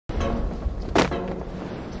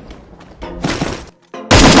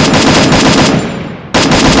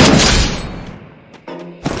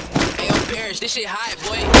This shit hot,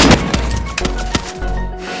 boy.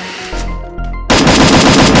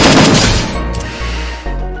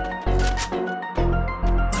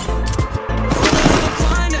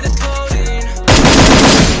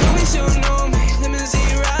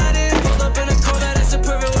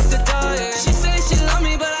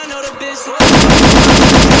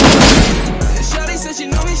 She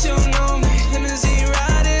know me, she don't know me. Limousine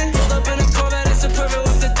riding, pulled up in a Corvette, it's a perfect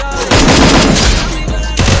with the dog.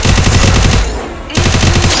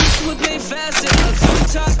 Look me faster. Don't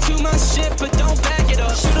talk too much shit, but don't back it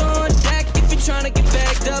up. Shoot on deck if you're trying to get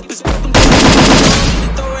backed up. It's welcome to the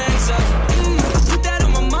throw hands up. Put that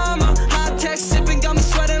on my mama. Hot tech sipping, got me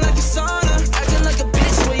sweating like a sauna. Acting like a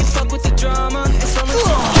bitch when you fuck with the drama. It's on the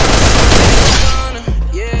sauna,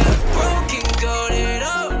 yeah. Broken, goated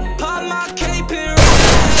up. Pop my cape and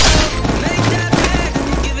make that back,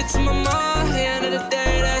 give it to my mom. At the end of the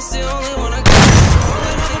day, that's the only one I got.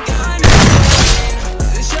 Only one I got.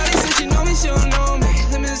 Shawty said she know me, she don't know me.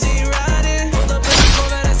 Limousine riding, pulled up in a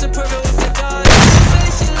Corvette, that's a perfect with the dog. She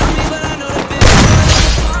said she love me,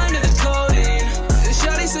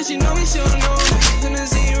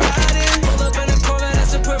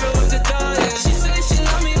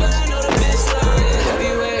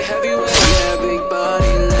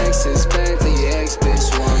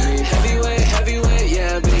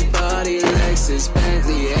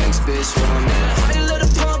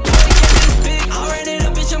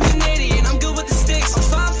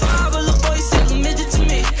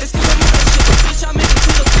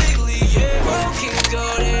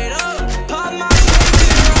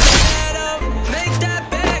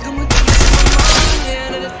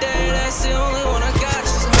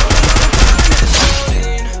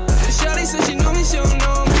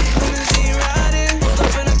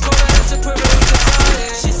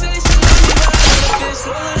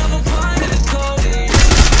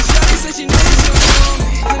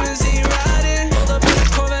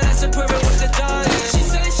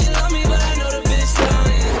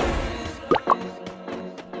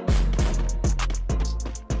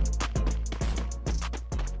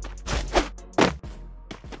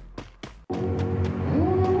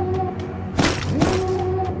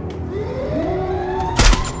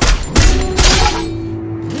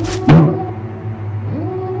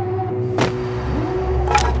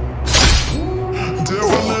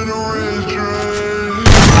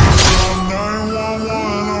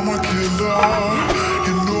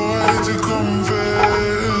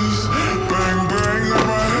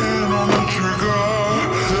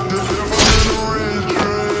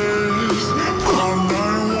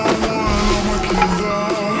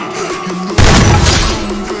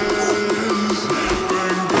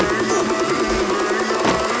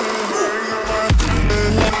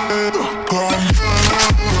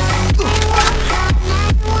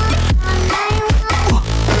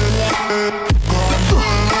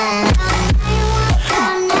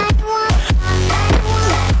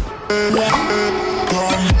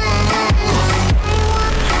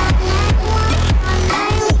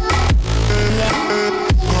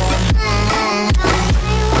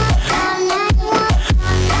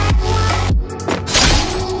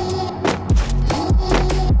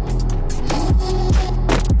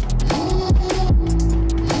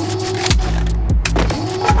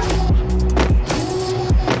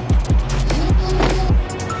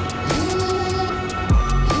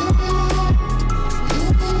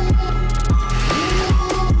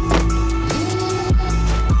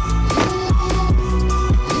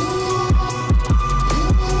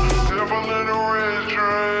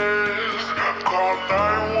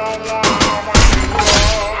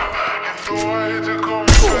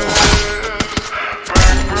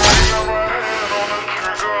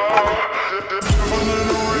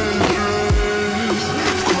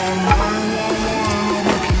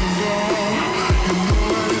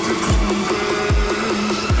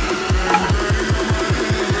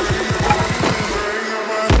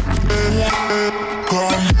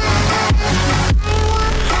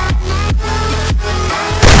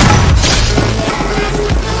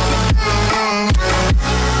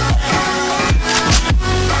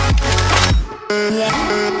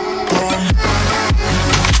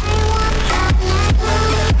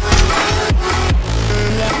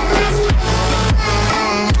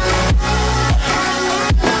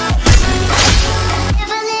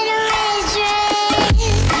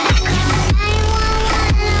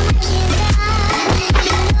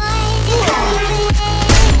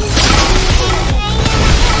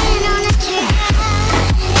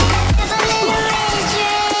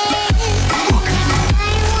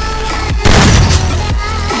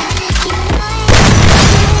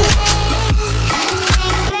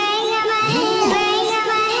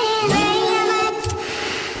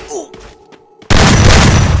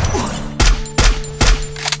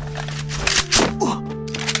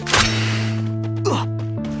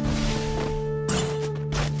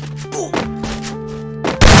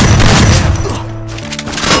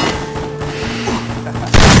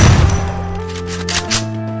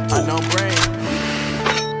 Unknown brain.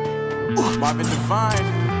 Marvin Divine.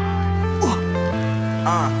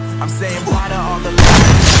 I'm saying bye to all the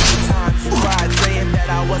lies. Times you cried, saying that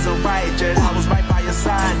I wasn't right, yet I was right by your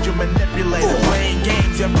side. You manipulator, playing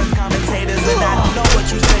games, your friends commentators, and I don't know what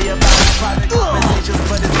you say about our private conversations,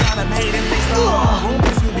 but it's kind of hating things on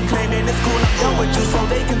rumors. You be claiming it's cool, I'm done with you, so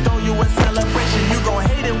they can throw you a celebration. You gon'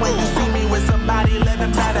 hate it when you see me with somebody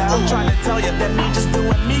living better. I'm trying to tell you that me just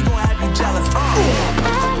doing me gon' have you jealous.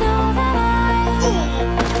 I know that I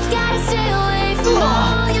gotta stay away from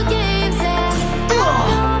all your games, and I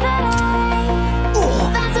know that I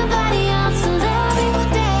found somebody else to love me what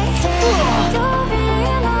they hate. You'll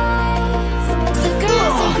realize the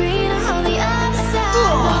grass is greener on the other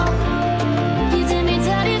side. You did me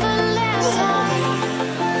dirty for the last time,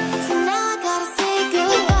 so now I gotta say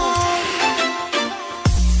goodbye.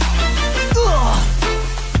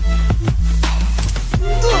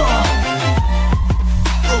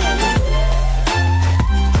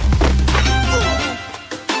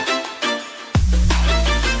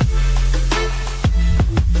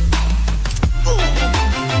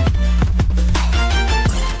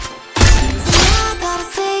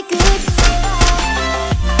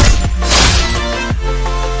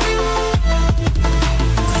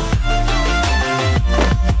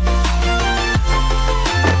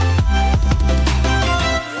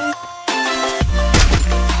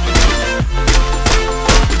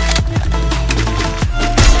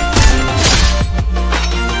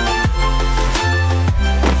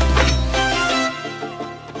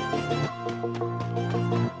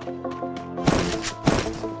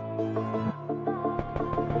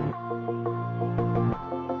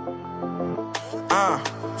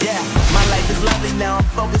 Yeah, my life is lovely now, I'm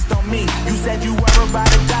focused on me. You said you were about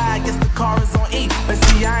to die, I guess the car is on E. But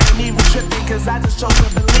see, I ain't even tripping, cause I just chose to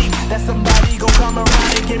believe that somebody gon' come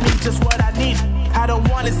around and give me just what I need.